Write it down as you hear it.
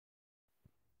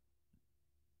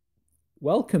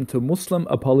Welcome to Muslim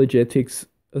Apologetics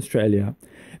Australia.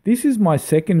 This is my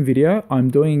second video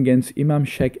I'm doing against Imam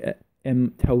Sheik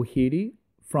M.Tawhidi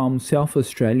from South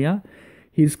Australia.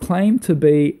 He's claimed to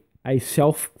be a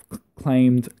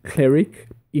self-claimed cleric,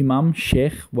 Imam,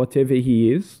 Sheikh, whatever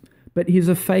he is, but he's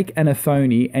a fake and a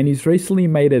phony, and he's recently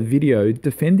made a video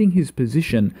defending his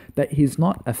position that he's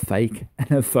not a fake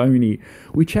and a phony,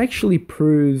 which actually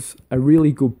proves a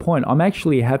really good point. I'm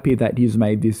actually happy that he's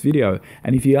made this video,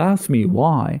 and if you ask me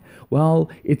why,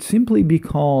 well, it's simply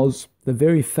because the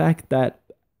very fact that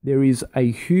there is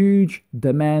a huge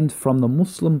demand from the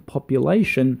Muslim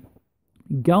population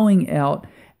going out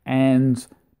and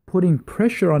putting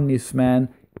pressure on this man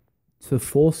to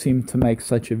force him to make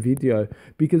such a video,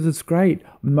 because it's great.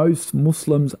 Most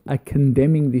Muslims are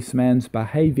condemning this man's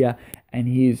behavior and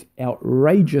his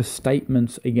outrageous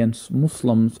statements against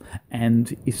Muslims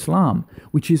and Islam,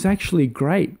 which is actually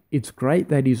great. It's great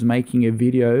that he's making a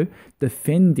video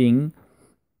defending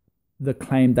the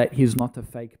claim that he's not a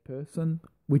fake person,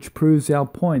 which proves our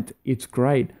point. It's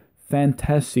great.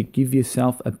 Fantastic. Give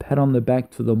yourself a pat on the back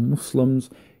to the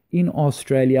Muslims in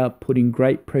Australia, putting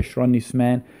great pressure on this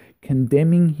man,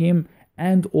 condemning him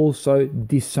and also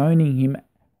disowning him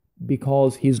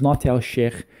because he's not our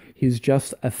sheikh. He's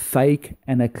just a fake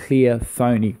and a clear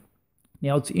phony.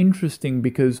 Now, it's interesting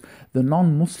because the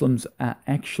non-Muslims are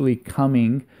actually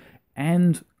coming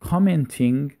and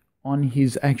commenting on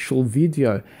his actual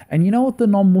video. And you know what the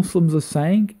non-Muslims are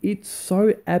saying? It's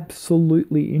so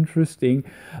absolutely interesting.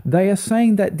 They are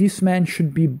saying that this man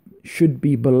should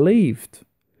be believed.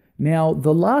 Now,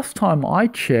 the last time I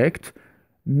checked,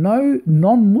 no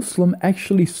non-Muslim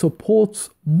actually supports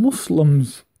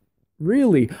Muslims.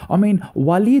 Really. I mean,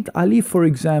 Walid Ali, for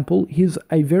example, he's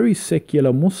a very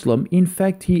secular Muslim. In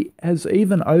fact, he has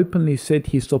even openly said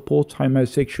he supports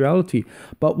homosexuality.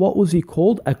 But what was he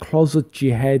called? A closet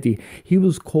jihadi. He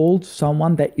was called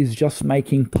someone that is just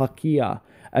making taqiyya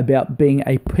about being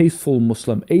a peaceful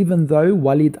Muslim. Even though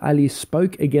Walid Ali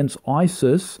spoke against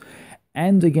ISIS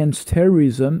and against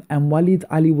terrorism, and Walid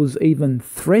Ali was even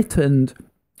threatened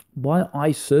by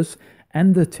ISIS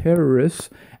and the terrorists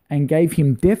and gave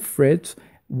him death threats,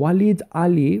 Walid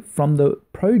Ali from the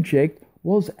project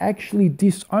was actually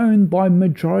disowned by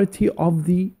majority of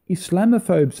the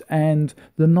Islamophobes and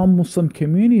the non-Muslim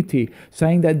community,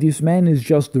 saying that this man is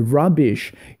just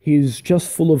rubbish, he's just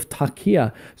full of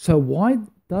taqiyya. So why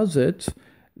does it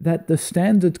that the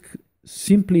standard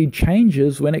simply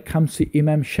changes when it comes to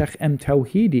Imam Sheikh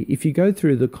M.Tawhidi? If you go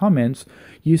through the comments,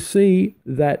 you see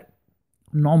that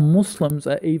non-Muslims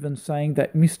are even saying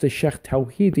that Mr. Sheik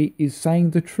Tawheedi is saying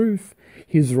the truth.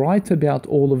 He's right about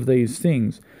all of these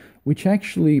things, which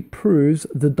actually proves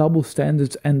the double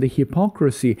standards and the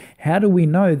hypocrisy. How do we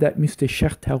know that Mr.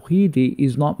 Sheik Tawheedi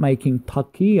is not making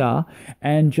taqiyya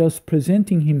and just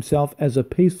presenting himself as a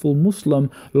peaceful Muslim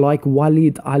like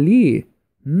Walid Ali?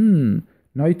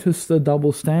 Notice the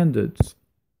double standards.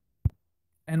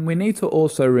 And we need to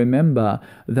also remember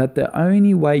that the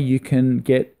only way you can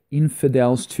get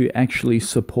infidels to actually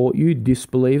support you,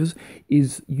 disbelievers,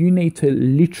 is you need to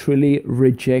literally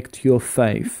reject your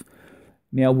faith.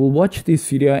 Now, we'll watch this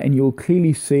video and you'll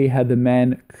clearly see how the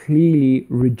man clearly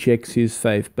rejects his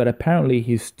faith, but apparently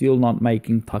he's still not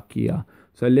making taqiyya.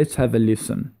 So let's have a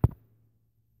listen.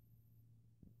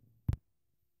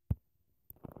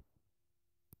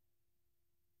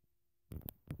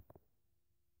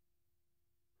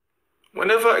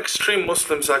 Whenever extreme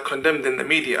Muslims are condemned in the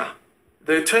media,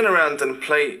 they turn around and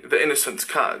play the innocent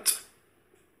card.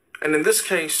 And in this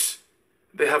case,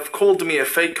 they have called me a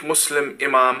fake Muslim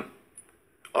Imam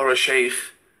or a Shaikh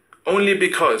only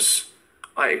because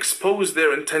I exposed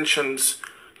their intentions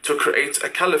to create a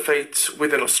caliphate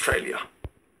within Australia.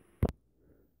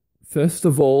 First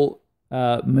of all,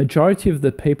 majority of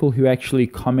the people who are actually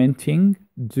commenting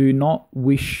do not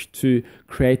wish to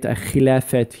create a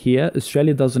khilafat here.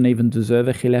 Australia doesn't even deserve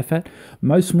a khilafat.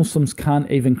 Most Muslims can't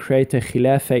even create a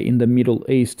khilafat in the Middle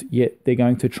East, yet they're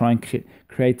going to try and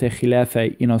create a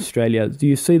khilafat in Australia. Do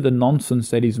you see the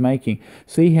nonsense that he's making?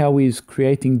 See how he's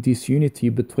creating disunity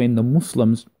between the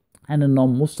Muslims and the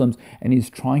non-Muslims, and he's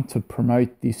trying to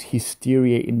promote this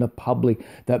hysteria in the public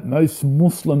that most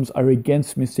Muslims are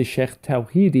against Mr. Sheik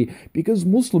Tawheedi because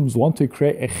Muslims want to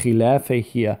create a khilafah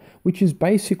here, which is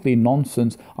basically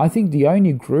nonsense. I think the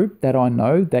only group that I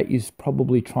know that is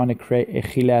probably trying to create a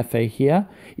khilafah here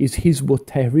is Hizb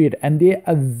ut-Tahrir, and they're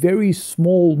a very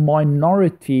small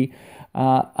minority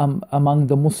among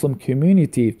the Muslim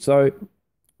community. So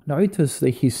notice the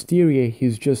hysteria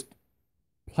he's just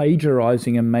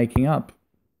plagiarizing and making up.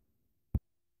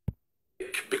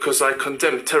 Because I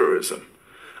condemn terrorism.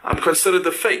 I'm considered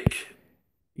a fake.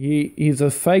 he's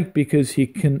a fake because he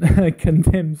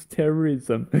condemns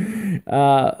terrorism.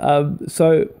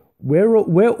 So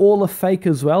we're all a fake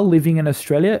as well, living in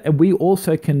Australia, and we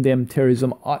also condemn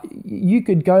terrorism. You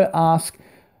could go ask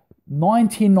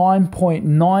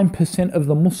 99.9% of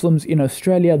the Muslims in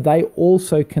Australia, they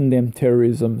also condemn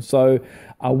terrorism. So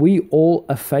are we all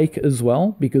a fake as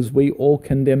well? Because we all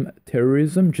condemn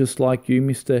terrorism, just like you,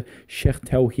 Mr. Sheik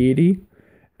Tawheedi.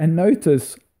 And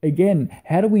notice, again,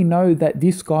 how do we know that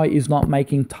this guy is not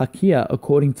making taqiyya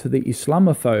according to the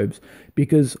Islamophobes?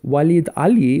 Because Walid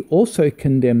Ali also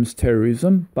condemns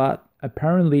terrorism, but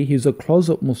apparently he's a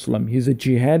closet Muslim, he's a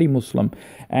jihadi Muslim,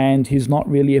 and he's not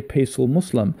really a peaceful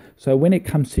Muslim. So when it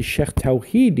comes to Sheik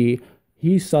Tawheedi,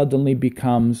 he suddenly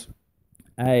becomes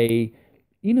a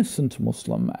innocent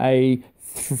Muslim, a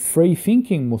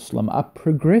free-thinking Muslim, a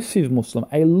progressive Muslim,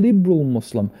 a liberal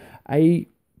Muslim,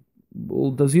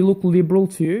 well, does he look liberal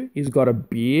to you? He's got a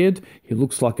beard. He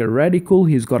looks like a radical.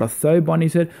 He's got a thobe on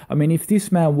his head. I mean, if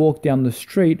this man walked down the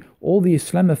street, all the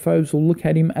Islamophobes will look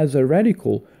at him as a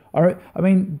radical. I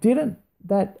mean, didn't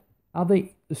that other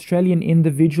Australian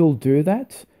individual do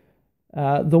that?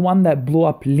 The one that blew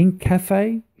up Link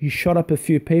Cafe, he shot up a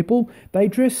few people. They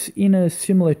dress in a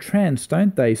similar trance,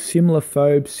 don't they? Similar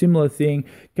phobe, similar thing,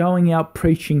 going out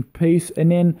preaching peace,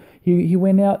 and then he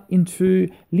went out into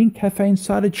Link Cafe and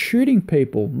started shooting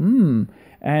people.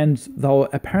 And they were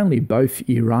apparently both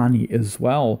Irani as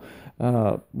well.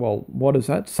 Well, what does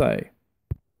that say?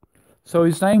 So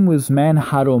his name was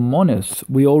Manharo Monis.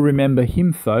 We all remember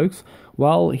him, folks.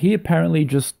 Well, he apparently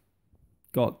just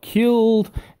got killed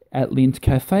at Lint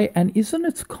Cafe. And isn't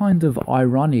it kind of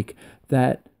ironic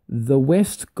that the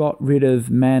West got rid of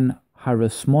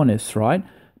Manharos Monis, right?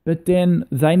 But then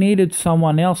they needed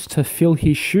someone else to fill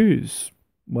his shoes.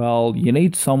 Well, you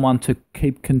need someone to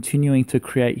keep continuing to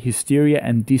create hysteria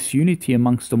and disunity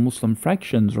amongst the Muslim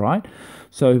fractions, right?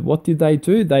 So what did they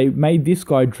do? They made this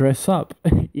guy dress up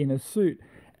in a suit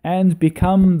and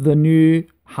become the new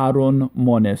Harun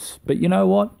Monis. But you know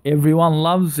what? Everyone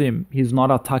loves him. He's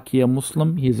not a taqiyya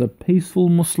Muslim. He's a peaceful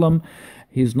Muslim.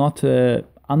 He's not a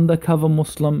undercover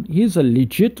Muslim. He's a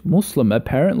legit Muslim,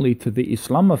 apparently, to the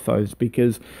Islamophobes,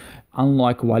 because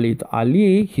unlike Walid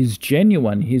Ali, he's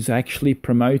genuine. He's actually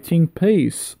promoting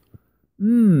peace.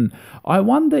 I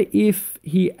wonder if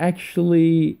he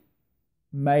actually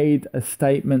made a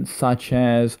statement such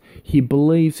as he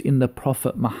believes in the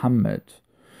Prophet Muhammad.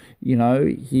 You know,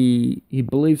 he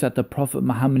believes that the Prophet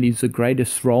Muhammad is the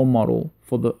greatest role model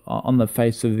for on the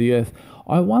face of the earth.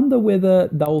 I wonder whether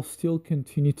they'll still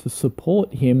continue to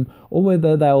support him, or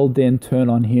whether they'll then turn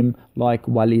on him like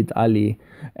Walid Ali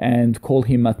and call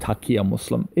him a taqiyya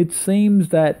Muslim. It seems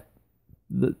that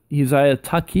he's a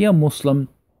taqiyya Muslim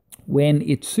when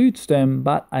it suits them,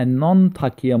 but a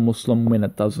non-taqiyya Muslim when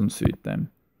it doesn't suit them.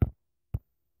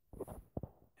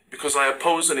 Because I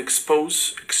oppose and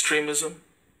expose extremism.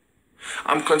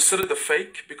 I'm considered a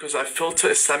fake because I filter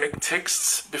Islamic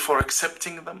texts before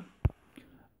accepting them.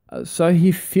 So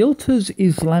he filters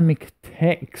Islamic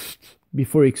texts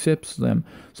before he accepts them.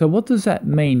 So what does that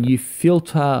mean? You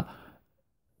filter,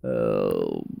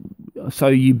 so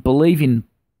you believe in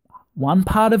one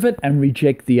part of it and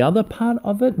reject the other part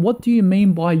of it? What do you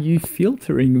mean by you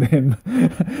filtering them?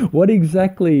 What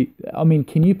exactly, I mean,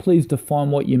 can you please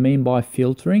define what you mean by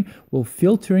filtering? Well,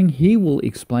 filtering, he will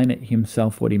explain it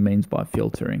himself what he means by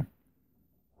filtering.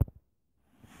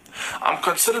 I'm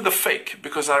considered a fake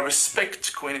because I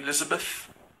respect Queen Elizabeth.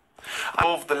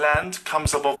 Above the land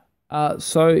comes above.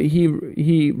 So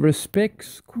he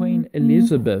respects Queen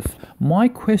Elizabeth. My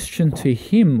question to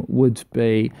him would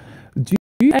be, do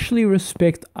you actually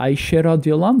respect Aisha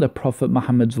radiallahu anha, the Prophet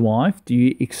Muhammad's wife? Do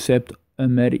you accept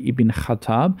Umar ibn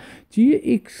Khattab? Do you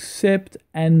accept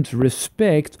and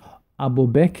respect Abu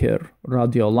Bakr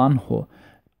radiallahu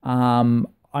anhu?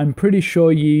 I'm pretty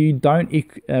sure you don't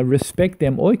respect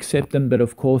them or accept them, but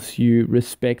of course you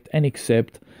respect and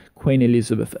accept Queen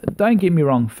Elizabeth. Don't get me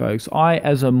wrong, folks. I,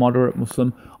 as a moderate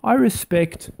Muslim, I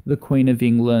respect the Queen of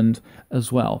England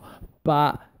as well.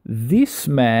 But this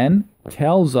man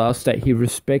tells us that he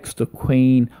respects the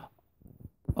Queen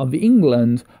of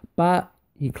England, but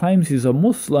he claims he's a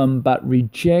Muslim, but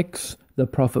rejects the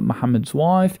Prophet Muhammad's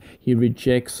wife. He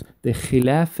rejects the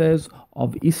Khilafahs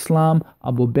of Islam,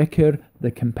 Abu Bakr,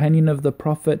 the companion of the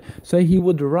Prophet. So he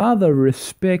would rather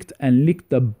respect and lick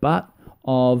the butt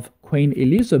of Queen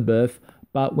Elizabeth,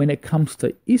 but when it comes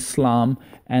to Islam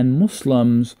and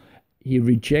Muslims, he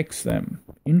rejects them.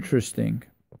 Interesting.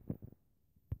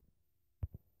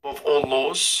 Of all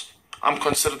laws, I'm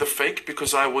considered a fake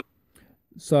because I would.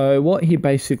 So what he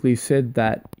basically said,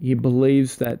 that he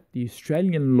believes that the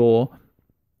Australian law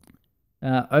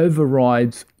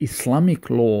overrides Islamic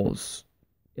laws,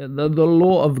 the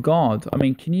law of God. I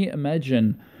mean, can you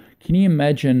imagine? Can you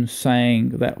imagine saying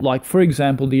that, like, for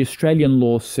example, the Australian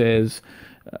law says,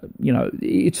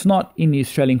 it's not in the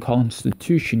Australian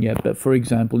Constitution yet, but for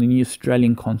example, in the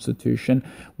Australian Constitution,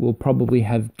 we'll probably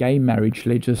have gay marriage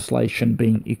legislation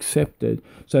being accepted.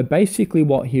 So basically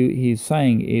what he's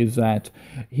saying is that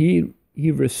he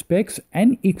respects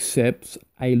and accepts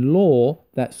a law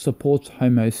that supports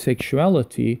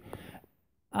homosexuality,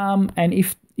 and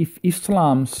if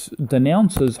Islam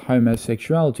denounces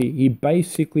homosexuality, he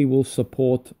basically will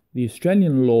support the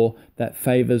Australian law that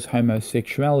favors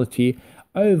homosexuality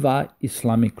over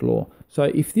Islamic law. So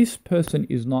if this person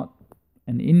is not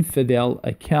an infidel,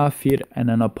 a kafir,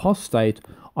 and an apostate,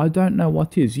 I don't know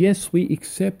what is. Yes, we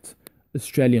accept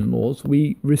Australian laws,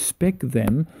 we respect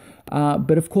them,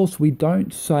 but of course we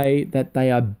don't say that they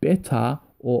are better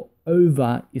or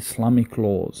over Islamic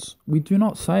laws. We do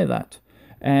not say that.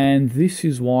 And this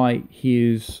is why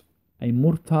he is a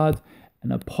murtad,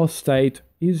 an apostate,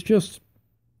 is just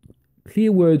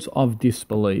clear words of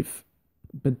disbelief.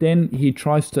 But then he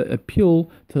tries to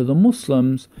appeal to the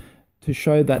Muslims to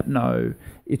show that no,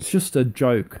 it's just a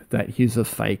joke that he's a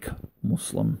fake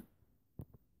Muslim.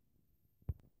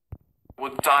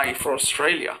 Would die for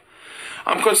Australia.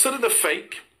 I'm considered a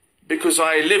fake because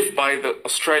I live by the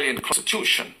Australian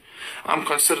Constitution. I'm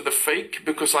considered a fake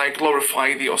because I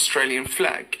glorify the Australian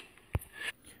flag.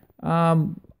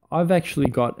 I've actually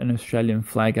got an Australian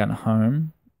flag at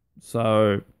home.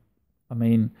 So, I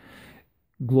mean,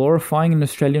 glorifying an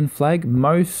Australian flag,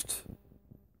 most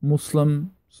Muslims,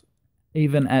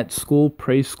 even at school,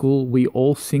 preschool, we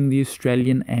all sing the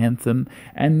Australian anthem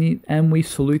and we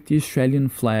salute the Australian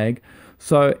flag.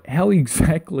 So how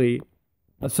exactly...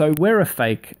 So we're a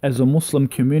fake as a Muslim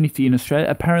community in Australia.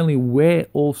 Apparently we're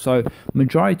also,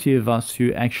 majority of us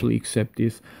who actually accept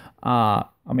this, I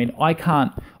mean, I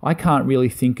can't really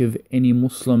think of any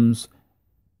Muslims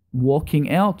walking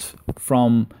out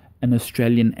from an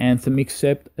Australian anthem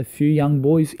except a few young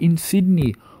boys in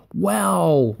Sydney.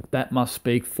 Wow, that must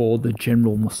speak for the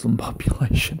general Muslim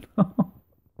population.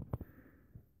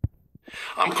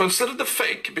 I'm considered a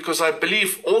fake because I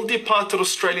believe all departed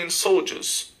Australian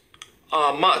soldiers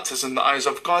are martyrs in the eyes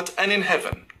of God and in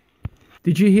heaven.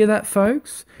 Did you hear that,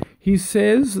 folks? He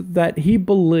says that he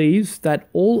believes that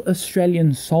all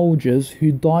Australian soldiers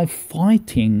who die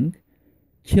fighting,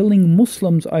 killing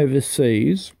Muslims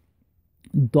overseas,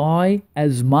 die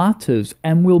as martyrs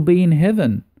and will be in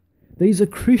heaven. These are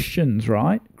Christians,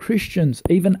 right? Christians,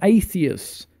 even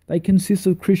atheists. They consist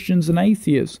of Christians and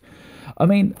atheists. I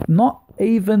mean, not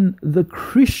even the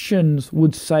Christians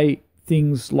would say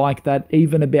things like that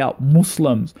even about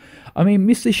Muslims. I mean,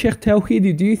 Mr. Sheik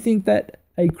Tawheedi, do you think that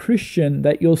a Christian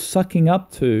that you're sucking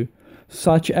up to,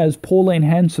 such as Pauline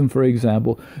Hanson, for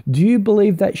example, do you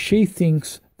believe that she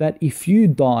thinks that if you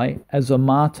die as a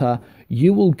martyr,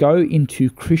 you will go into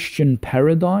Christian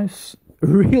paradise?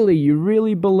 Really? You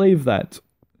really believe that?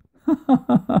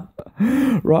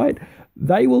 Right?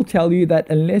 They will tell you that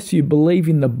unless you believe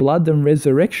in the blood and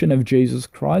resurrection of Jesus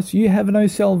Christ, you have no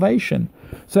salvation.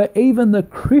 So even the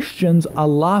Christians are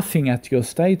laughing at your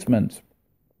statement,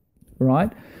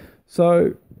 right?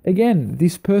 So again,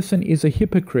 this person is a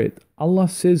hypocrite. Allah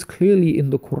says clearly in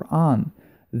the Quran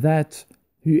that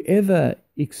whoever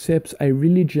accepts a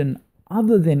religion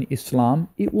other than Islam,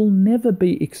 it will never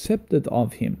be accepted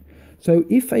of him. So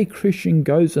if a Christian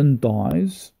goes and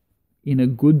dies in a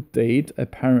good deed,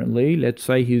 apparently, let's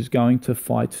say he's going to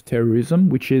fight terrorism,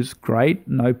 which is great,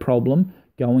 no problem,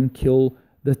 go and kill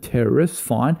the terrorists,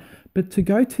 fine. But to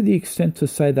go to the extent to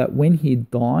say that when he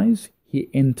dies, he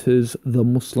enters the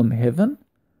Muslim heaven,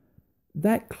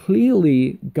 that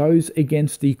clearly goes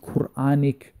against the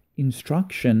Quranic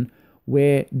instruction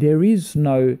where there is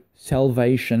no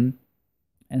salvation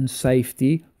and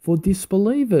safety for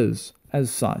disbelievers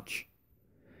as such.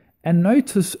 And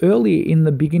notice earlier in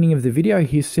the beginning of the video,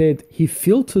 he said he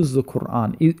filters the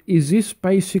Quran. Is this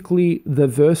basically the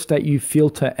verse that you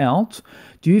filter out?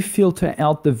 Do you filter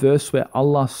out the verse where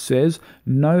Allah says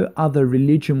no other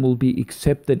religion will be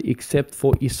accepted except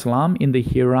for Islam in the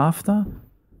hereafter?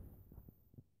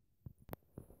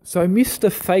 So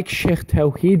Mr. Fake Sheik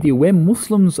Tawheedi, when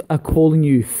Muslims are calling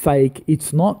you fake,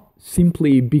 it's not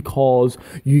simply because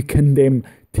you condemn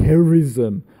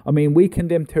terrorism. I mean, we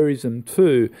condemn terrorism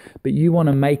too, but you want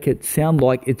to make it sound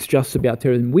like it's just about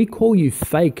terrorism. We call you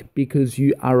fake because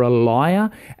you are a liar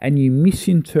and you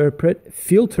misinterpret,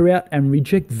 filter out and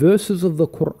reject verses of the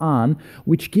Quran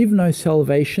which give no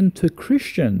salvation to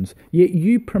Christians. Yet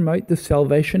you promote the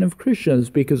salvation of Christians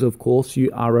because, of course,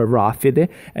 you are a Rafideh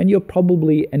and you're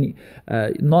probably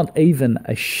not even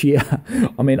a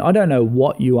Shia. I mean, I don't know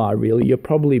what you are really. You're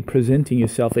probably presenting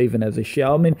yourself even as a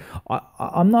Shia. I mean,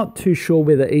 I'm not too sure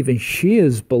whether even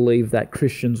Shias believe that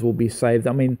Christians will be saved.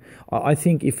 I mean, I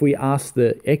think if we ask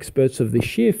the experts of the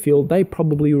Shia field, they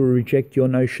probably will reject your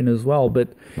notion as well. But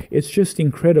it's just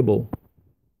incredible.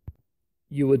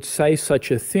 You would say such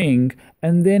a thing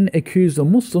and then accuse the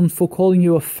Muslims for calling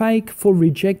you a fake for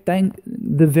rejecting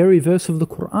the very verse of the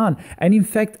Quran. And in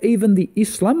fact, even the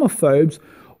Islamophobes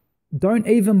don't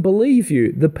even believe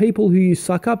you, the people who you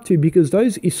suck up to, because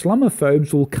those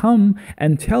Islamophobes will come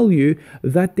and tell you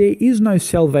that there is no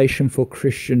salvation for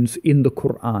Christians in the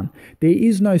Quran. There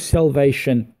is no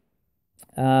salvation,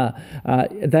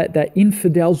 that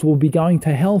infidels will be going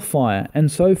to hellfire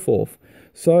and so forth.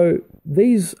 So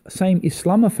these same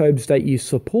Islamophobes that you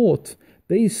support,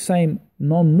 these same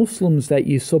non-Muslims that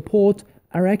you support,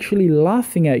 are actually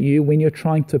laughing at you when you're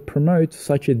trying to promote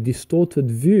such a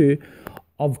distorted view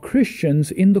of Christians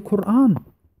in the Quran.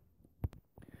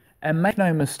 And make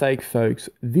no mistake, folks,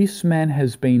 this man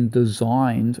has been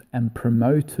designed and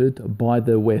promoted by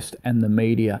the West and the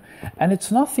media. And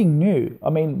it's nothing new. I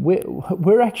mean,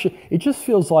 we're actually, it just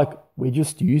feels like we're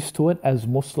just used to it as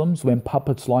Muslims when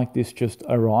puppets like this just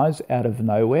arise out of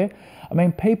nowhere. I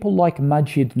mean, people like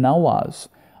Majid Nawaz.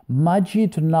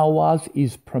 Majid Nawaz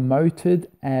is promoted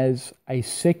as a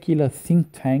secular think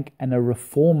tank and a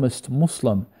reformist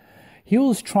Muslim. He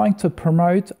was trying to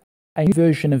promote a new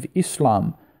version of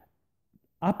Islam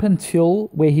up until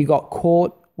where he got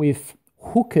caught with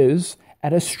hookers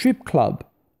at a strip club,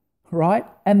 right?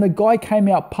 And the guy came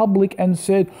out public and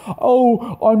said,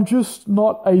 "Oh, I'm just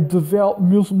not a devout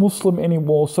Muslim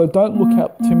anymore, so don't look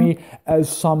up to me as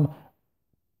some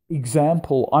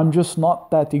example. I'm just not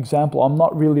that example. I'm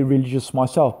not really religious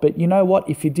myself." But you know what?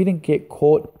 If he didn't get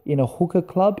caught in a hooker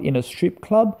club, in a strip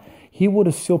club, he would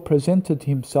have still presented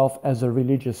himself as a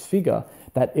religious figure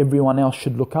that everyone else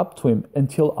should look up to him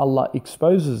until Allah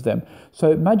exposes them.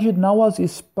 So Majid Nawaz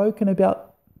is spoken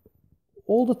about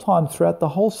all the time throughout the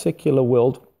whole secular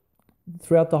world,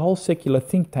 throughout the whole secular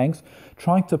think tanks,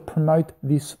 trying to promote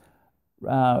this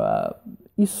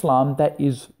Islam that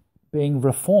is being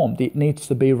reformed. It needs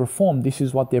to be reformed. This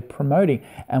is what they're promoting.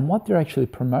 And what they're actually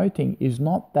promoting is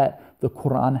not that the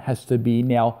Quran has to be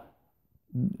now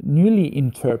newly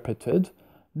interpreted.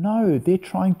 No, they're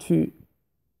trying to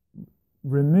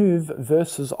remove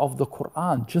verses of the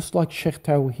Quran, just like Sheik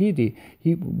Tawheedi.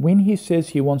 When he says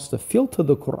he wants to filter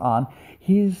the Quran,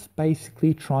 he's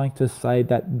basically trying to say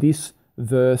that this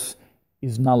verse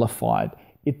is nullified.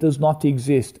 It does not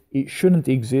exist. It shouldn't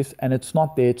exist, and it's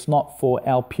not there. It's not for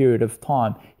our period of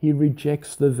time. He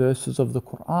rejects the verses of the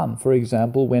Quran. For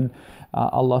example, when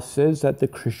Allah says that the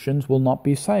Christians will not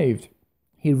be saved,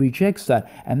 he rejects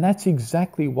that. And that's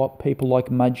exactly what people like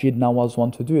Majid Nawaz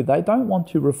want to do. They don't want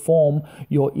to reform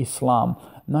your Islam.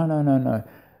 No.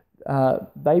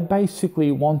 They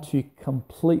basically want to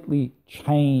completely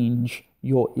change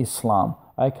your Islam.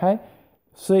 Okay?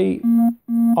 See,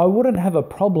 I wouldn't have a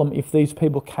problem if these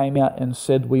people came out and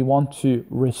said, we want to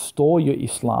restore your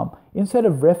Islam. Instead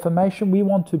of reformation, we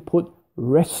want to put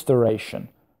restoration.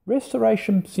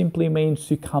 Restoration simply means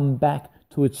to come back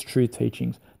to its true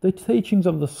teachings. The teachings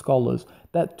of the scholars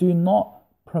that do not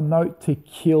promote to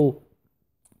kill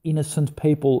innocent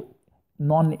people,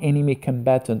 non-enemy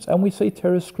combatants. And we see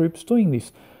terrorist groups doing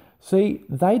this. See,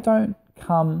 they don't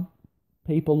come,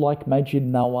 people like Majid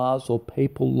Nawaz or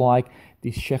people like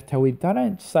this Sheik Tawheedi, they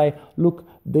don't say, look,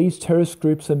 these terrorist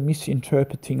groups are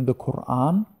misinterpreting the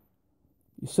Quran.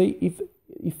 You see,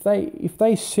 if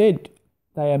they said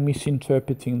they are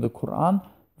misinterpreting the Quran,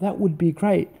 that would be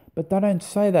great. But they don't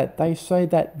say that. They say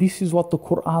that this is what the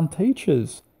Quran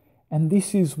teaches. And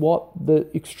this is what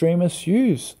the extremists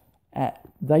use.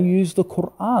 They use the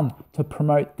Quran to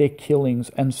promote their killings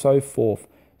and so forth.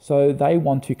 So they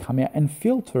want to come out and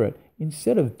filter it.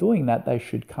 Instead of doing that, they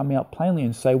should come out plainly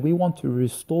and say, we want to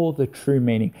restore the true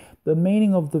meaning. The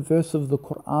meaning of the verse of the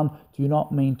Quran do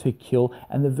not mean to kill,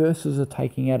 and the verses are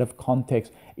taken out of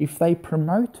context. If they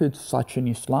promoted such an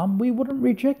Islam, we wouldn't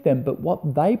reject them. But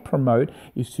what they promote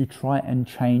is to try and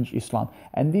change Islam.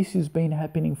 And this has been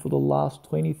happening for the last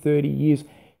 20, 30 years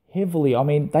heavily. I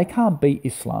mean, they can't beat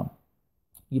Islam.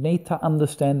 You need to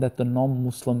understand that the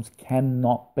non-Muslims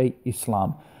cannot beat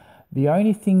Islam. The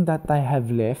only thing that they have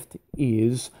left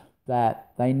is that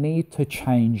they need to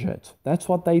change it. That's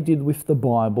what they did with the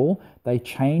Bible. They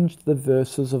changed the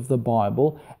verses of the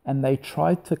Bible, and they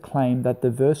tried to claim that the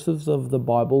verses of the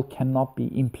Bible cannot be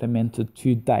implemented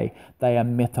today. They are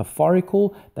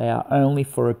metaphorical, they are only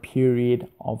for a period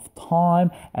of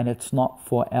time, and it's not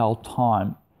for our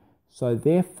time. So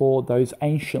therefore, those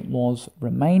ancient laws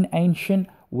remain ancient.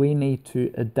 We need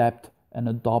to adapt and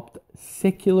adopt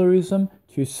secularism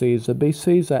to Caesar be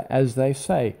Caesar, as they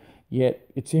say. Yet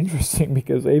it's interesting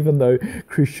because even though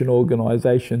Christian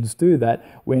organizations do that,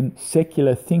 when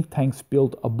secular think tanks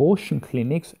build abortion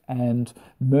clinics and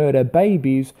murder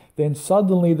babies, then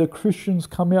suddenly the Christians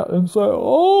come out and say,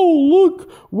 oh, look,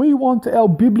 we want our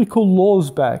biblical laws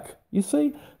back. You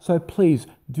see? So please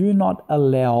do not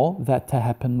allow that to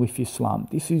happen with Islam.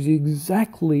 This is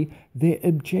exactly their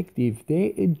objective.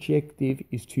 Their objective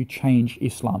is to change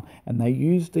Islam. And they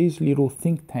use these little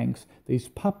think tanks, these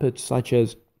puppets such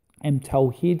as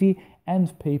M.Tawhidi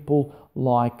and people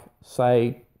like,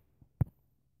 say,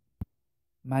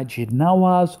 Majid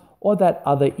Nawaz, or that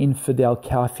other infidel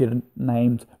kafir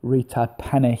named Rita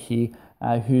Panahi,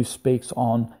 who speaks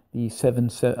on the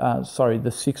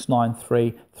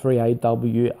 693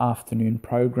 3AW afternoon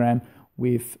program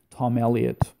with Tom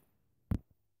Elliott.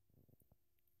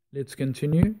 Let's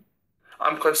continue.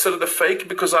 I'm considered a fake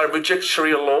because I reject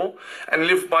Sharia law and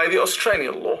live by the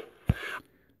Australian law.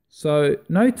 So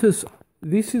notice,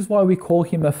 this is why we call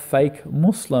him a fake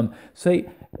Muslim. See,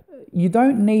 you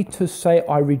don't need to say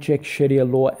I reject Sharia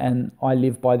law and I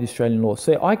live by the Australian law.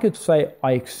 See, I could say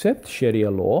I accept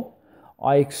Sharia law,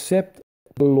 I accept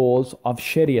the laws of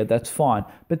Sharia, that's fine.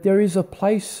 But there is a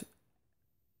place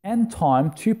and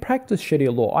time to practice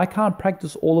Sharia law. I can't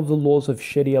practice all of the laws of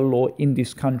Sharia law in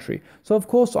this country. So of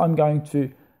course I'm going to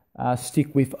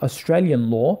stick with Australian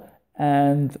law,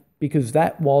 and because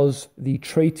that was the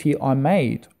treaty I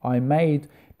made. I made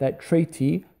that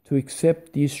treaty to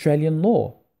accept the Australian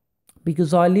law.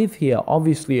 Because I live here,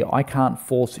 obviously I can't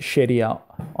force Sharia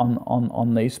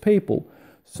on these people.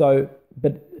 So,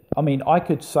 but I mean, I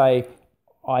could say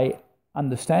I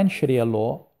understand Sharia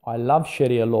law, I love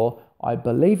Sharia law, I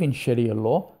believe in Sharia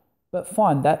law, but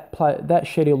fine, that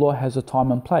Sharia law has a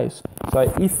time and place.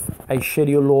 So if a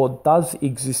Sharia law does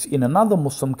exist in another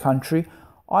Muslim country,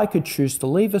 I could choose to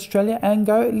leave Australia and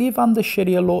go live under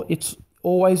Sharia law. It's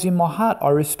always in my heart. I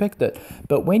respect it.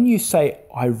 But when you say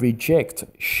I reject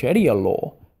Sharia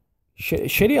law,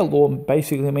 Sharia law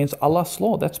basically means Allah's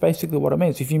law. That's basically what it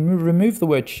means. If you remove the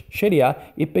word Sharia,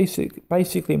 it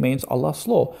basically means Allah's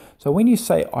law. So when you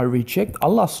say I reject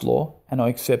Allah's law and I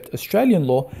accept Australian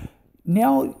law,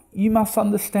 now you must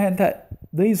understand that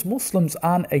these Muslims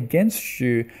aren't against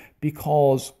you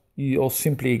because you're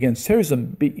simply against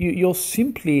terrorism, but you're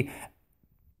simply,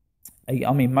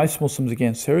 I mean, most Muslims are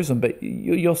against terrorism, but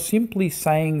you're simply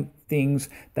saying things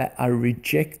that are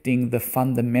rejecting the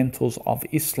fundamentals of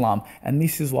Islam, and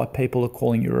this is why people are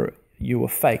calling you a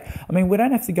fake. I mean, we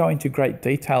don't have to go into great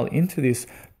detail into this,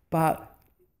 but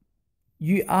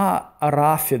you are a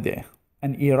Rafidi,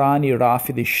 an Irani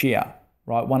Rafidi Shia,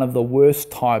 right? One of the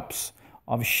worst types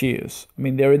of Shias. I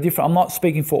mean, there are different, I'm not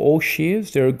speaking for all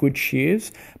Shias, there are good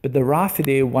Shias, but the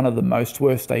Rafidi are one of the most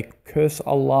worst. They curse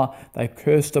Allah, they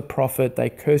curse the Prophet, they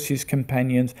curse his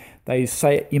companions, they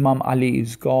say Imam Ali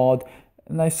is God,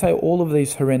 and they say all of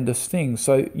these horrendous things.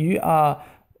 So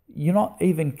you're not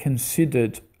even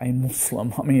considered a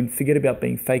Muslim. I mean, forget about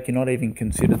being fake, you're not even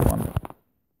considered one.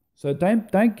 So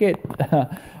don't get,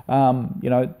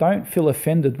 don't feel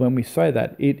offended when we say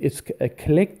that. It's a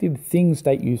collective things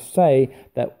that you say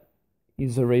that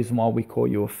is the reason why we call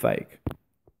you a fake.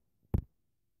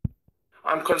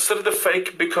 I'm considered a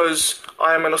fake because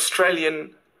I am an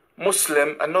Australian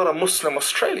Muslim and not a Muslim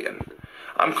Australian.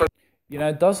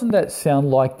 Doesn't that sound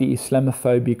like the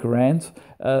Islamophobic rant?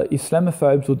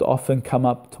 Islamophobes would often come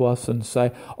up to us and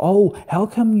say, oh, how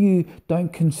come you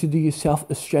don't consider yourself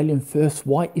Australian first?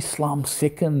 Why Islam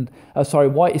second?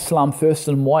 Why Islam first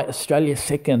and why Australia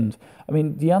second? I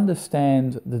mean, do you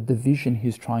understand the division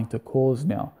he's trying to cause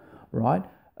now, right?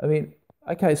 I mean,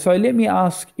 okay, so let me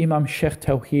ask Imam Sheik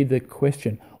Tawheedi the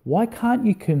question. Why can't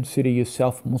you consider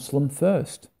yourself Muslim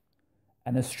first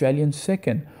and Australian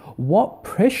second? What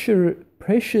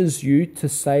pressures you to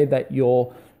say that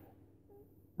you're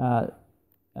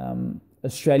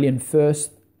Australian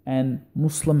first and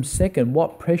Muslim second?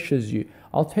 What pressures you?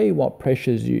 I'll tell you what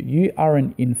pressures you. You are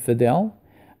an infidel,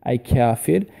 a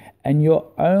kafir, and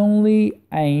your only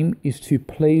aim is to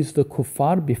please the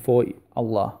kuffar before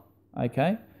Allah.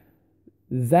 Okay?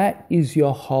 That is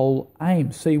your whole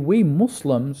aim. See, we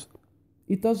Muslims,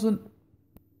 it doesn't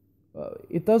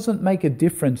It doesn't make a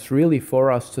difference really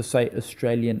for us to say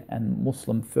Australian and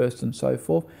Muslim first and so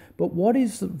forth. But what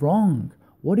is wrong?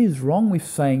 What is wrong with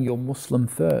saying you're Muslim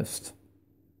first?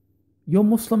 You're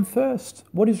Muslim first.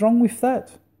 What is wrong with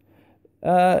that?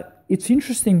 It's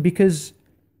interesting because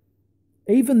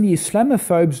even the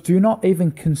Islamophobes do not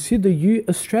even consider you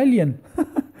Australian.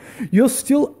 You're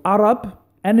still Arab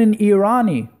and an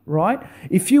Irani, right?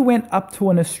 If you went up to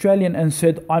an Australian and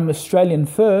said, I'm Australian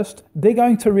first, they're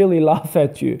going to really laugh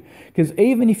at you. Because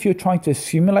even if you're trying to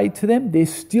assimilate to them, they're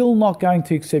still not going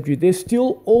to accept you. They're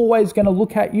still always going to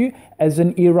look at you as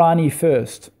an Irani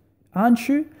first. Aren't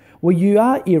you? Well, you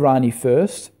are Irani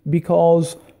first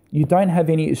because you don't have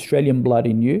any Australian blood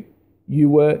in you. You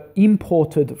were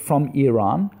imported from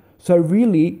Iran. So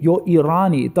really, you're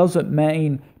Irani. It doesn't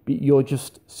mean you're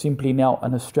just simply now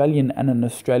an Australian and an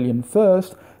Australian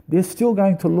first. They're still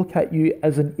going to look at you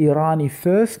as an Irani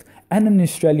first and an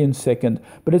Australian second.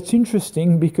 But it's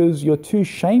interesting because you're too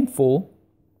shameful.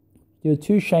 You're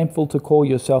too shameful to call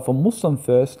yourself a Muslim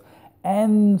first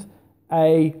and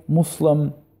a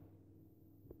Muslim.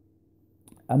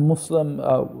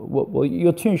 Well,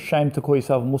 you're too ashamed to call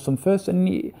yourself a Muslim first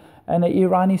and an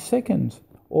Irani second.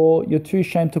 Or you're too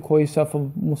ashamed to call yourself a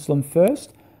Muslim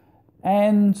first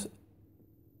and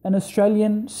an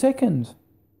Australian second.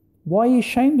 Why are you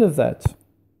ashamed of that?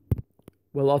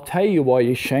 Well, I'll tell you why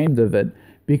you're ashamed of it.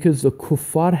 Because the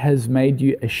kuffar has made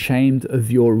you ashamed of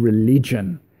your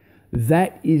religion.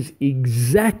 That is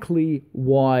exactly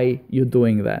why you're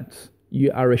doing that. You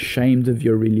are ashamed of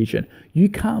your religion. You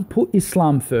can't put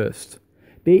Islam first.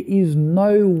 There is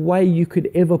no way you could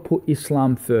ever put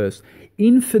Islam first.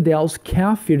 Infidels,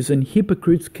 kafirs and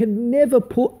hypocrites can never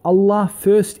put Allah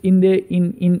first in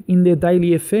their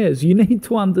daily affairs. You need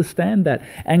to understand that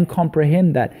and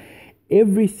comprehend that.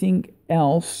 Everything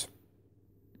else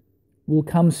will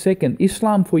come second.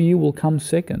 Islam for you will come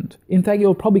second. In fact, it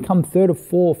will probably come third or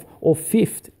fourth or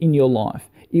fifth in your life.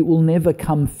 It will never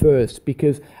come first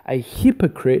because a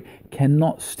hypocrite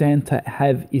cannot stand to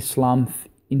have Islam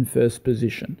in first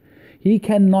position. He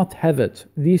cannot have it.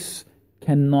 This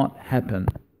cannot happen.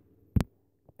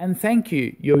 And thank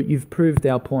you. You've proved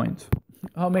our point.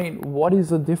 I mean, what is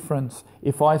the difference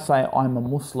if I say I'm a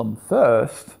Muslim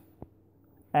first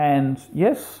and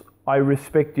yes, I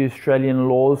respect the Australian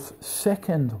laws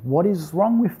second? What is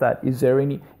wrong with that? Is there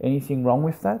anything wrong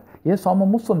with that? Yes, I'm a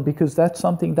Muslim because that's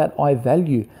something that I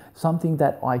value, something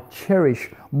that I cherish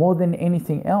more than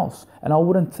anything else. And I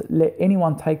wouldn't let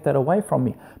anyone take that away from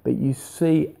me. But you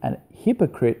see, a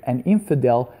hypocrite, an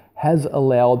infidel, has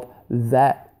allowed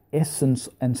that essence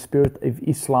and spirit of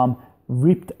Islam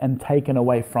ripped and taken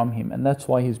away from him. And that's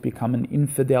why he's become an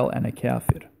infidel and a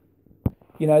kafir.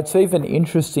 You know, it's even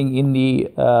interesting in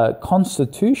the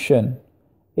Constitution,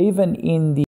 even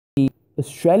in the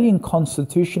Australian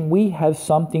Constitution, we have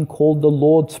something called the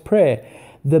Lord's Prayer.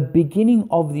 The beginning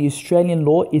of the Australian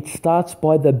law, it starts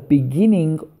by the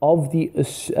beginning of the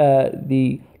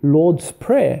Lord's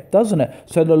Prayer, doesn't it?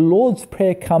 So the Lord's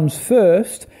Prayer comes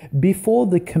first before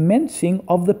the commencing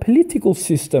of the political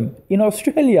system in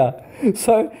Australia.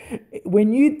 So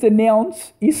when you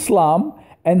denounce Islam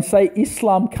and say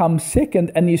Islam comes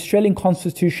second and the Australian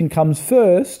Constitution comes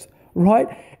first, right?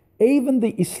 Even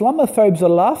the Islamophobes are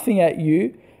laughing at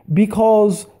you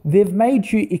because they've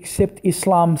made you accept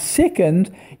Islam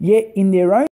second, yet in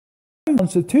their own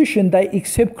constitution they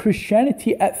accept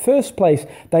Christianity at first place.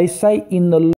 They say in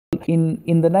the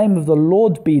name of the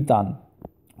Lord be done,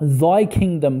 thy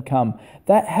kingdom come.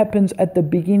 That happens at the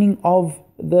beginning of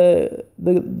the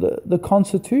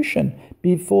constitution,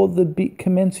 before the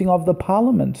commencing of the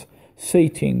parliament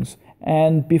seatings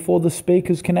and before the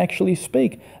speakers can actually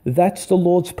speak. That's the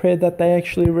Lord's Prayer that they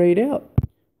actually read out.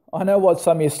 I know what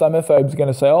some Islamophobes are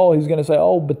going to say. He's going to say,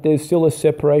 but there's still a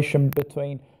separation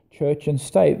between church and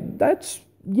state. That's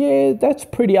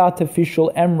pretty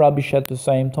artificial and rubbish at the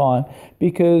same time,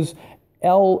 because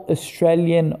our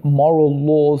Australian moral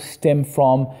laws stem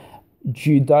from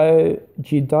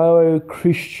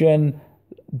Judeo-Christian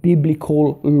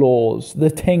biblical laws. The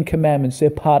Ten Commandments, they're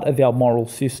part of our moral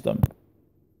system.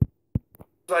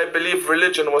 I believe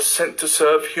religion was sent to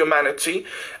serve humanity,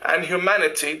 and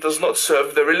humanity does not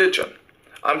serve the religion.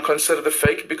 I'm considered a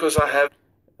fake because I have...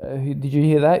 Did you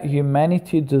hear that?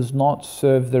 Humanity does not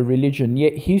serve the religion.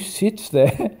 Yet he sits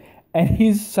there and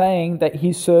he's saying that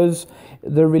he serves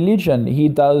the religion. He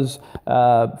does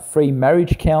free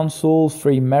marriage councils,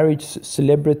 free marriage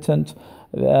celebratant,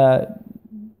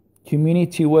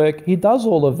 community work. He does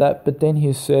all of that, but then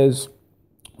he says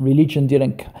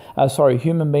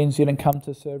human beings didn't come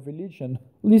to serve religion.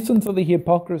 Listen to the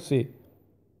hypocrisy.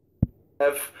 I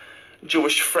have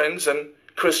Jewish friends, and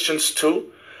Christians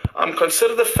too. I'm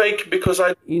considered a fake because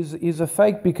I is a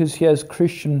fake because he has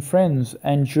Christian friends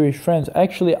and Jewish friends.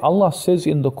 Actually, Allah says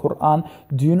in the Quran,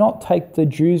 do not take the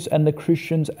Jews and the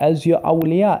Christians as your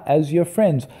awliya, as your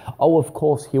friends. Oh, of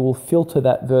course, he will filter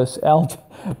that verse out,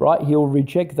 right? He'll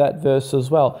reject that verse as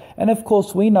well. And of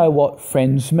course, we know what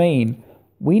friends mean.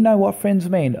 We know what friends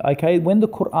mean, okay? When the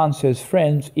Quran says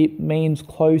friends, it means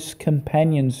close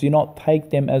companions. Do not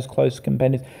take them as close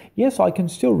companions. Yes, I can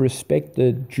still respect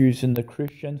the Jews and the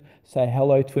Christians, say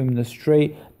hello to them in the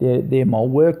street. They're my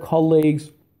work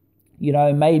colleagues. You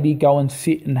know, maybe go and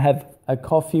sit and have a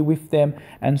coffee with them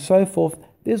and so forth.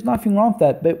 There's nothing wrong with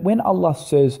that. But when Allah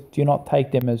says, do not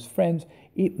take them as friends,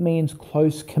 it means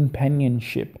close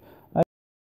companionship. Okay?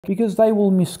 Because they will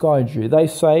misguide you. They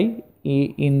say,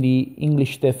 in the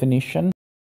English definition,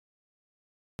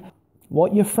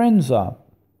 what your friends are.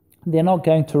 They're not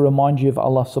going to remind you of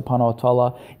Allah subhanahu wa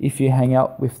ta'ala if you hang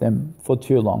out with them for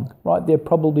too long, right? They're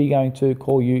probably going to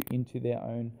call you into their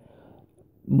own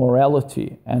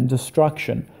morality and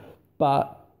destruction.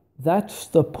 But that's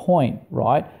the point,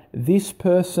 right? This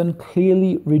person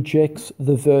clearly rejects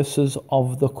the verses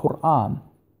of the Quran.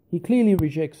 He clearly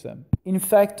rejects them. In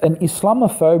fact, an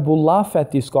Islamophobe will laugh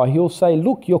at this guy. He'll say,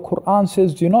 look, your Quran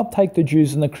says do not take the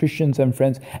Jews and the Christians and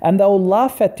friends. And they'll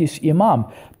laugh at this Imam.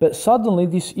 But suddenly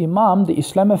this Imam, the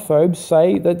Islamophobes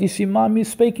say that this Imam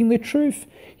is speaking the truth.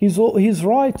 He's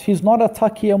right. He's not a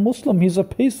taqiyya Muslim. He's a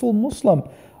peaceful Muslim.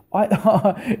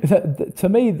 To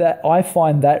me, that I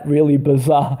find that really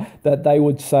bizarre that they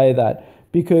would say that.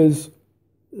 Because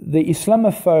the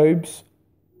Islamophobes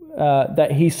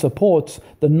that he supports,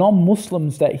 the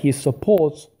non-Muslims that he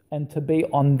supports, and to be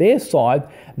on their side,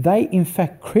 they in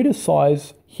fact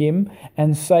criticize him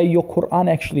and say your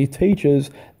Quran actually teaches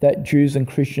that Jews and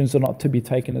Christians are not to be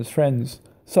taken as friends.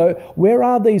 So where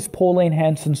are these Pauline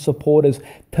Hanson supporters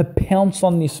to pounce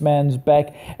on this man's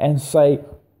back and say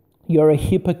you're a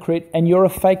hypocrite and you're a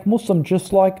fake Muslim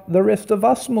just like the rest of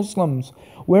us Muslims?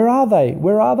 Where are they?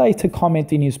 Where are they to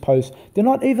comment in his posts? They're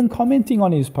not even commenting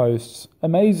on his posts.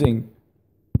 Amazing.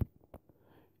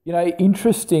 You know,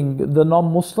 interesting, the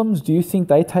non-Muslims, do you think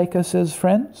they take us as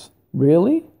friends?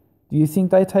 Really? Do you think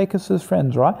they take us as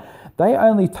friends, right? They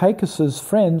only take us as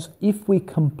friends if we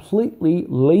completely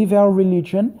leave our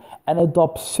religion and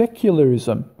adopt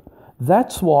secularism.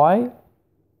 That's why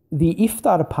the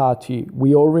iftar party,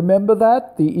 we all remember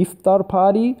that? The iftar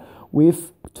party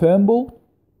with Turnbull?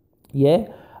 Yeah.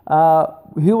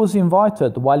 Who was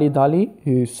invited? Walid Ali,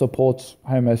 who supports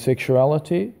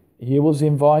homosexuality. He was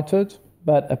invited,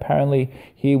 but apparently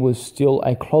he was still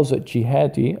a closet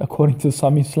jihadi, according to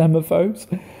some Islamophobes.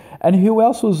 And who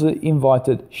else was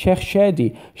invited? Sheikh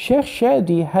Tawheedi. Sheikh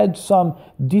Tawheedi had some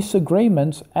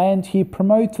disagreements and he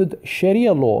promoted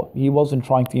Sharia law. He wasn't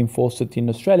trying to enforce it in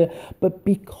Australia, but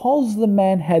because the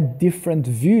man had different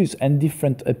views and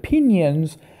different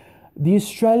opinions, the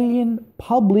Australian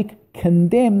public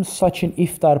condemns such an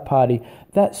iftar party,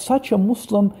 that such a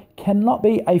Muslim cannot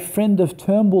be a friend of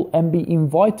Turnbull and be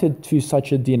invited to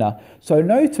such a dinner. So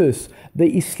notice, the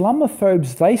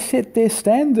Islamophobes, they set their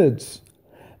standards.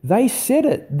 They set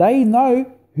it. They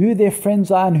know who their friends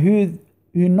are and who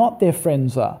not their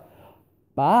friends are.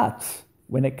 But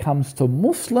when it comes to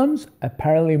Muslims,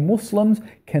 apparently Muslims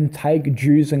can take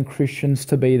Jews and Christians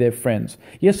to be their friends.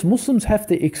 Yes, Muslims have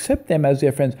to accept them as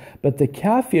their friends, but the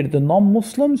kafir, the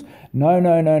non-Muslims,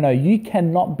 no. You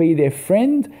cannot be their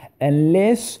friend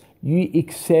unless you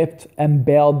accept and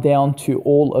bow down to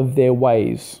all of their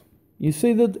ways. You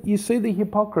see the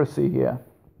hypocrisy here.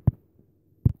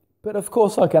 But of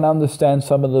course I can understand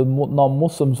some of the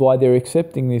non-Muslims why they're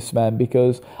accepting this man,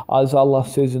 because as Allah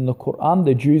says in the Quran,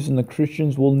 the Jews and the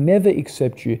Christians will never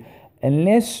accept you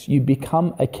unless you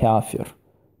become a kafir,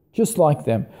 just like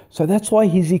them. So that's why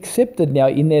he's accepted now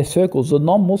in their circles. The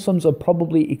non-Muslims are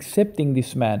probably accepting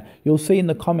this man. You'll see in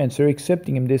the comments they're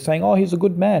accepting him. They're saying, oh, he's a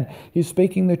good man. He's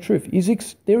speaking the truth.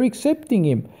 They're accepting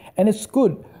him. And it's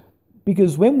good,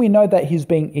 because when we know that he's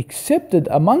being accepted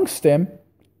amongst them,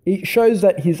 it shows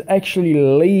that he's actually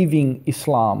leaving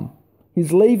Islam.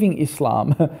 He's leaving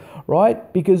Islam,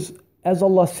 right? Because as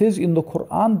Allah says in the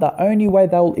Quran, the only way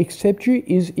they will accept you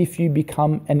is if you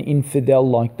become an infidel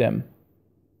like them.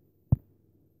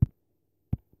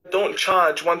 Don't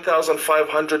charge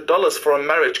 $1,500 for a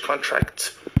marriage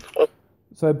contract.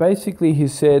 So basically he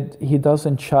said he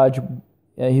doesn't charge,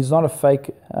 he's not a fake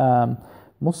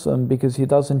Muslim because he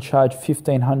doesn't charge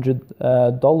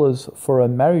 $1,500 for a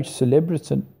marriage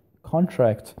celebrity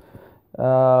contract.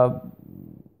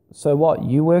 So what?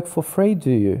 You work for free,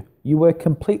 do you? You work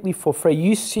completely for free.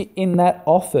 You sit in that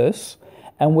office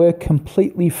and work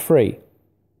completely free.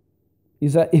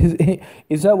 Is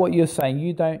that what you're saying?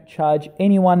 You don't charge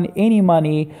anyone any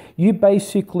money. You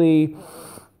basically,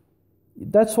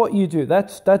 that's what you do.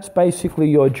 That's basically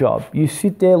your job. You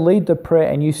sit there, lead the prayer,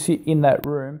 and you sit in that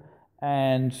room,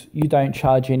 and you don't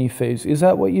charge any fees. Is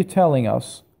that what you're telling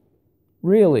us?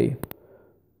 Really?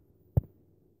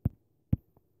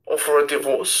 Or for a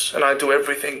divorce, and I do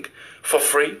everything for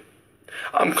free.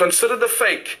 I'm considered a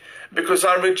fake because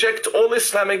I reject all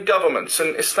Islamic governments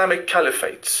and Islamic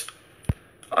caliphates.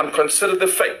 I'm considered a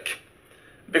fake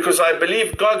because I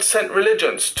believe God sent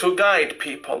religions to guide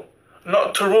people,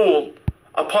 not to rule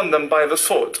upon them by the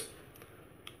sword.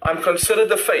 I'm considered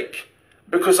a fake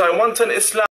because I want an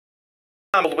Islam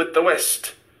with the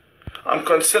West. I'm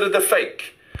considered a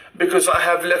fake because I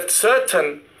have left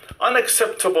certain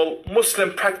unacceptable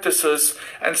Muslim practices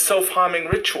and self-harming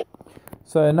rituals.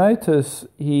 So notice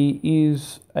he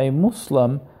is a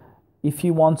Muslim if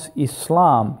he wants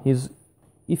Islam.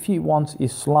 If he wants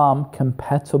Islam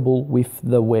compatible with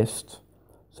the West.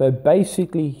 So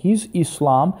basically his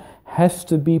Islam has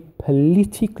to be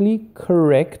politically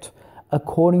correct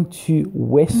according to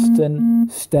Western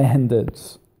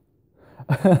standards.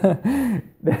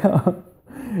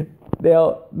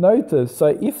 Now notice, so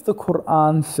if the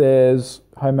Quran says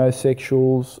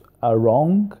homosexuals are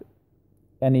wrong,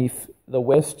 and if the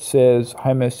West says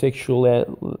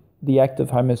the act of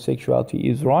homosexuality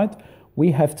is right,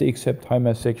 we have to accept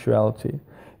homosexuality.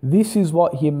 This is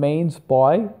what he means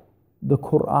by the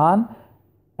Quran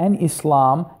and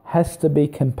Islam has to be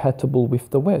compatible with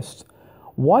the West.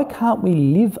 Why can't we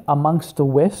live amongst the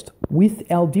West with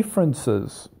our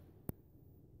differences?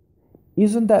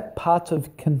 Isn't that part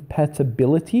of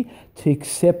compatibility to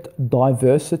accept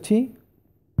diversity?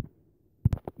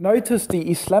 Notice the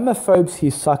Islamophobes he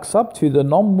sucks up to, the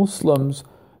non-Muslims,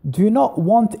 do not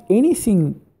want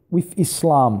anything with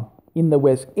Islam in the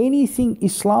West. Anything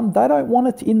Islam, they don't want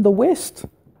it in the West.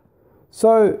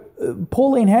 So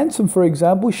Pauline Hanson, for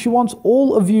example, she wants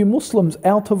all of you Muslims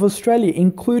out of Australia,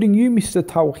 including you, Mr.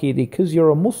 Tawheedi, because you're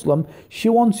a Muslim. She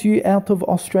wants you out of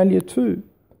Australia too.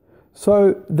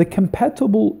 So the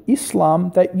compatible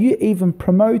Islam that you even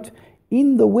promote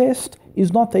in the West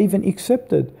is not even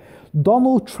accepted.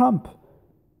 Donald Trump,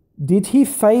 did he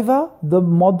favor the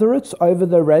moderates over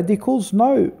the radicals?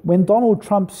 No. When Donald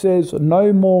Trump says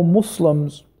no more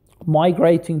Muslims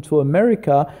migrating to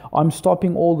America, I'm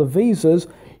stopping all the visas,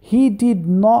 he did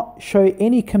not show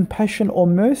any compassion or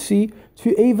mercy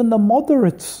to even the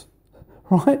moderates.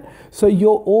 Right? So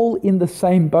you're all in the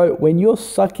same boat. When you're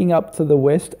sucking up to the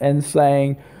West and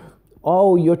saying,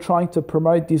 oh, you're trying to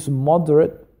promote this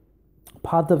moderate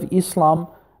part of Islam,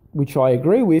 which I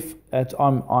agree with, that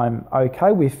I'm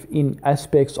okay with in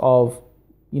aspects of,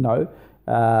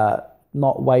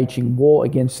 not waging war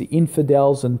against the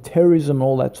infidels and terrorism and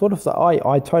all that sort of stuff.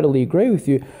 I totally agree with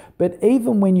you. But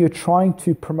even when you're trying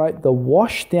to promote the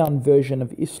washed down version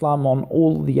of Islam on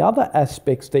all the other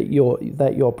aspects that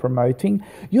you're promoting,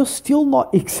 you're still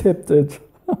not accepted.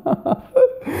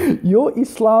 Your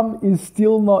Islam is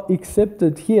still not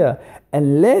accepted here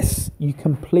unless you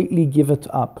completely give it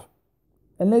up.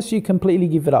 Unless you completely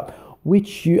give it up,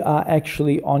 which you are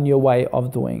actually on your way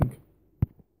of doing.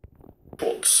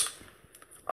 Because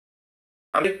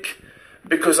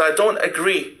I don't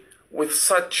agree with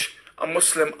such a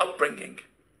Muslim upbringing.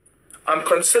 I'm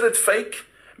considered fake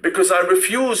because I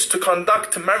refuse to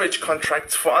conduct marriage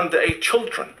contracts for underage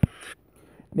children.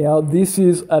 Now, this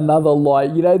is another lie.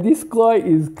 This guy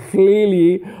is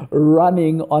clearly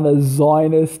running on a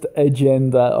Zionist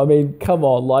agenda. I mean, come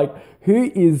on,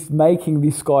 who is making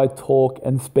this guy talk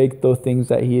and speak the things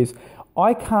that he is?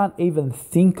 I can't even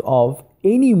think of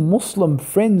any Muslim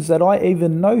friends that I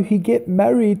even know who get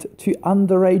married to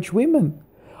underage women.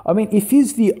 I mean, if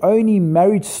he's the only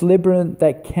marriage celebrant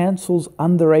that cancels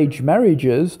underage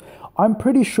marriages, I'm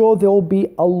pretty sure there'll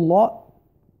be a lot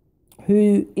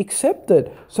who accept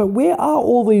it. So where are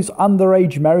all these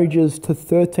underage marriages to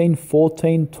 13,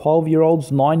 14,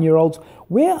 12-year-olds, 9-year-olds?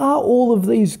 Where are all of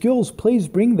these girls? Please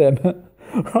bring them,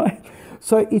 right?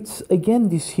 So it's, again,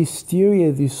 this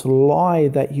hysteria, this lie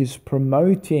that he's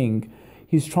promoting.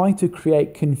 He's trying to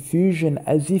create confusion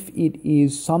as if it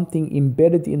is something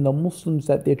embedded in the Muslims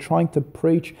that they're trying to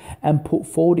preach and put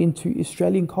forward into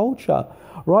Australian culture,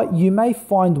 right? You may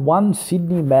find one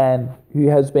Sydney man who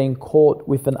has been caught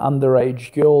with an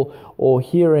underage girl, or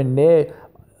here and there,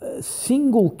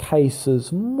 single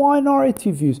cases,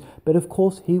 minority views. But of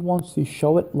course, he wants to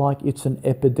show it like it's an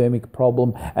epidemic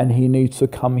problem and he needs to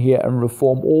come here and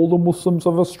reform all the Muslims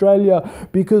of Australia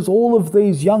because all of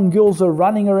these young girls are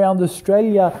running around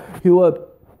Australia who are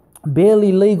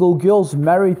barely legal girls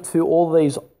married to all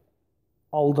these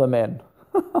older men.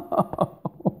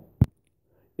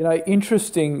 You know,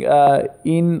 interesting,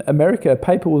 in America, a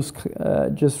paper was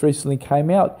just recently came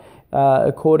out,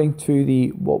 according to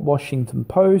the Washington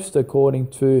Post,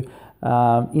 according to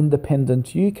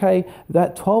Independent UK,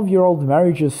 that 12-year-old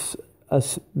marriages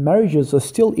are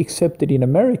still accepted in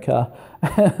America.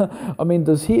 I mean,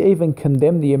 does he even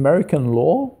condemn the American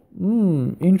law?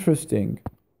 Interesting.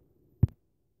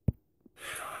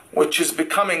 Which is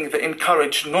becoming the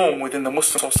encouraged norm within the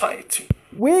Muslim society.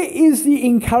 Where is the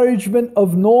encouragement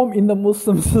of norm in the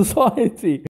Muslim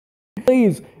society?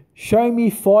 Please show me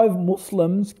 5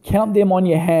 Muslims, count them on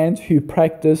your hands, who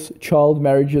practice child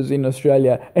marriages in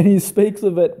Australia. And he speaks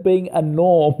of it being a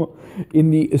norm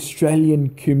in the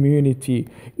Australian community,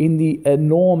 a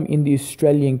norm in the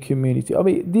Australian community. I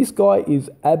mean, this guy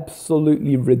is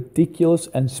absolutely ridiculous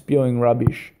and spewing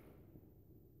rubbish.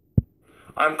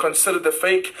 I'm considered a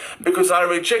fake because I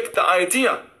reject the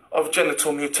idea of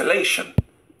genital mutilation.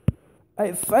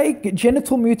 A fake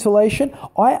genital mutilation?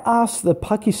 I asked the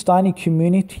Pakistani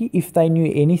community if they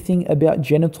knew anything about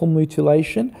genital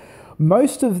mutilation.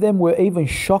 Most of them were even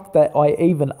shocked that I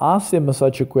even asked them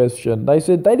such a question. They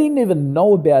said they didn't even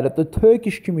know about it. The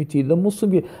Turkish community, the Muslim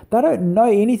community, they don't know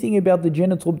anything about the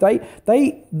genital.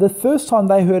 The first time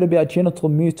they heard about genital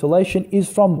mutilation is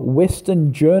from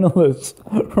Western journalists,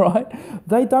 right?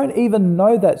 They don't even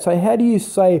know that. So how do you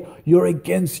say you're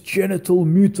against genital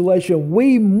mutilation?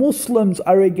 We Muslims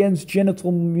are against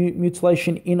genital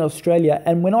mutilation in Australia.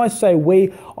 And when I say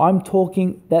we, I'm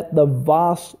talking that the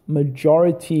vast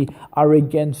majority are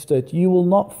against it. You will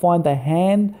not find a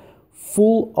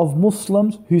handful of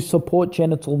Muslims who support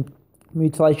genital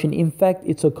mutilation. In fact,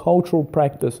 it's a cultural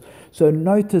practice. So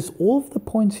notice all of the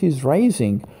points he's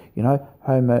raising, you know,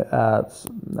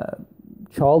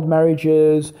 child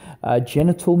marriages,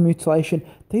 genital mutilation.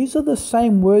 These are the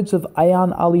same words of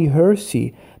Ayan Ali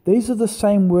Hirsi. These are the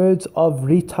same words of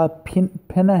Rita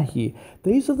Panahi.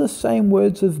 These are the same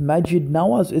words of Majid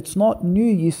Nawaz. It's not new.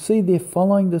 You see, they're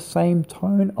following the same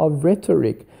tone of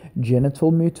rhetoric.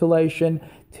 Genital mutilation,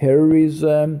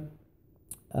 terrorism,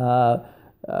 child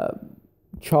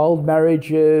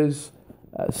marriages,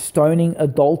 stoning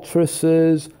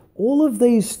adulteresses. All of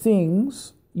these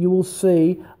things you will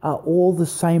see are all the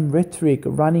same rhetoric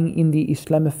running in the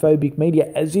Islamophobic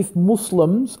media, as if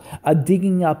Muslims are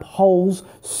digging up holes,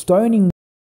 stoning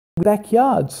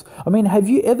backyards. I mean, have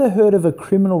you ever heard of a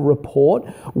criminal report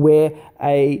where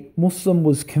a Muslim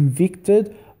was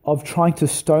convicted of trying to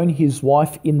stone his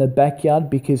wife in the backyard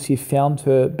because he found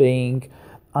her being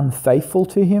unfaithful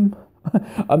to him?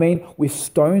 I mean, with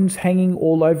stones hanging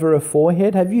all over her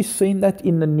forehead. Have you seen that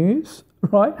in the news?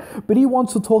 Right? But he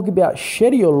wants to talk about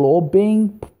Sharia law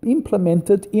being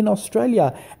implemented in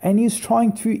Australia, and he's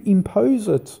trying to impose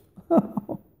it.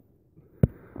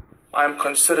 I'm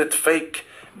considered fake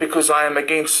because I am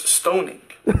against stoning.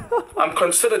 I'm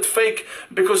considered fake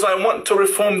because I want to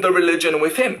reform the religion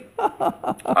within.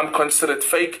 I'm considered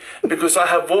fake because I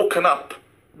have woken up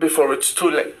before it's too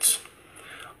late.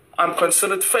 I'm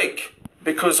considered fake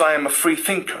because I am a free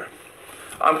thinker.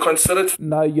 I'm considered...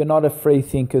 No, you're not a free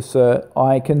thinker, sir.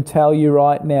 I can tell you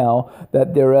right now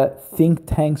that there are think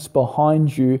tanks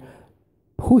behind you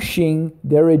pushing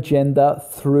their agenda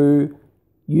through,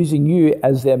 using you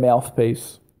as their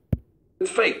mouthpiece.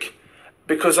 Fake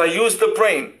because I use the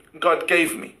brain God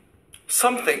gave me,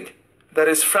 something that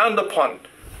is frowned upon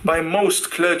by most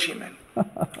clergymen.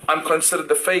 I'm considered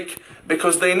the fake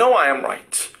because they know I am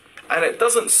right, and it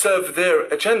doesn't serve their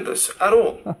agendas at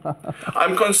all.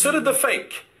 I'm considered the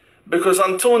fake because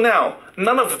until now,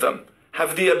 none of them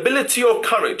have the ability or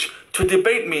courage to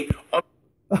debate me on...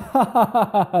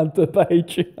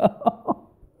 Debate you.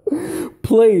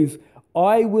 Please,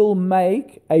 I will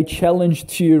make a challenge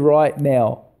to you right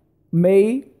now.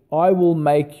 I will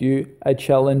make you a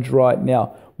challenge right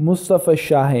now. Mustafa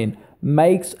Shaheen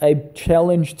makes a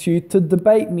challenge to you to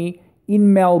debate me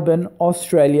in Melbourne,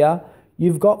 Australia.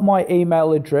 You've got my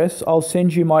email address. I'll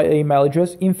send you my email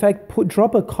address. In fact,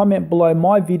 drop a comment below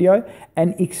my video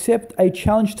and accept a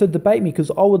challenge to debate me,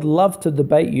 because I would love to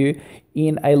debate you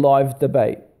in a live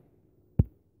debate.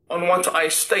 On what I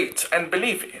state and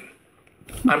believe in.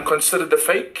 I'm considered a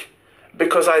fake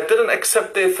because I didn't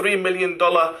accept their $3 million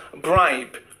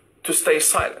bribe to stay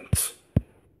silent.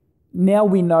 Now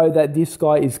we know that this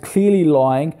guy is clearly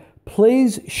lying.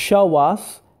 Please show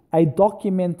us a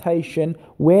documentation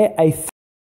where a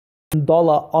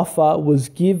 $1,000 offer was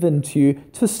given to you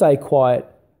to stay quiet.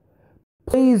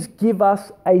 Please give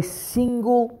us a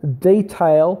single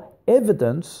detail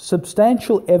evidence,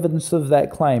 substantial evidence of that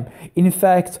claim. In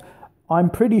fact, I'm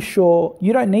pretty sure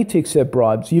you don't need to accept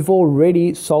bribes. You've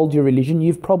already sold your religion.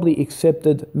 You've probably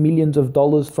accepted millions of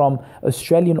dollars from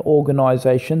Australian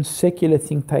organisations, secular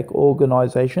think tank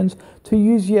organisations, to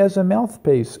use you as a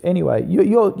mouthpiece. Anyway,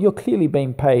 you're clearly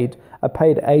being paid, a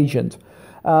paid agent.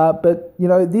 But,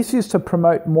 this is to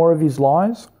promote more of his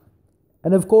lies.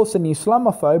 And of course, an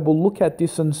Islamophobe will look at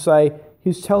this and say,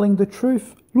 he's telling the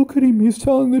truth. Look at him, he's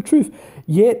telling the truth.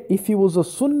 Yet, if he was a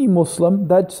Sunni Muslim,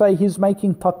 they'd say he's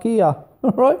making taqiyya,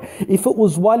 right? If it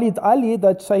was Walid Ali,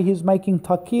 they'd say he's making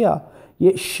taqiyya.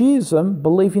 Yet Shiism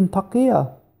believe in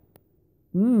taqiyya.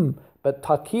 But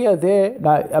taqiyya there,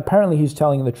 no, apparently he's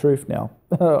telling the truth now.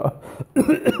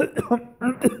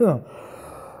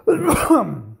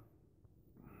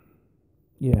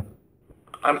 Yeah.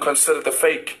 I'm considered a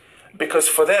fake because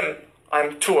for them,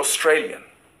 I'm too Australian.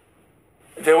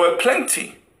 There were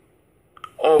plenty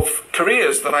of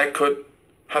careers that I could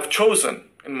have chosen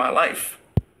in my life,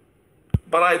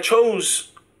 but I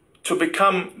chose to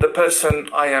become the person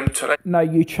I am today. No,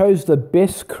 you chose the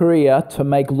best career to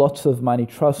make lots of money.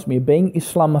 Trust me, being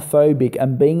Islamophobic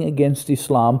and being against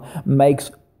Islam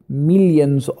makes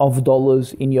millions of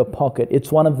dollars in your pocket.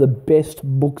 It's one of the best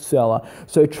bookseller.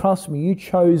 So trust me, you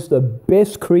chose the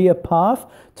best career path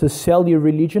to sell your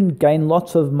religion, gain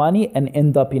lots of money, and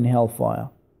end up in hellfire.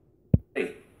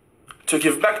 To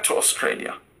give back to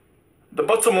Australia. The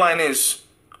bottom line is,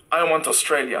 I want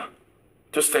Australia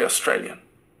to stay Australian.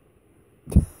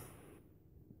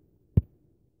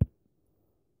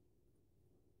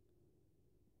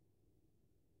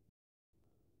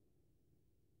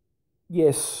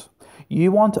 Yes,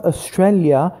 you want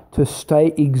Australia to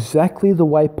stay exactly the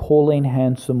way Pauline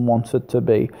Hanson wants it to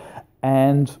be.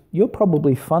 And you're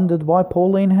probably funded by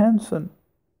Pauline Hanson.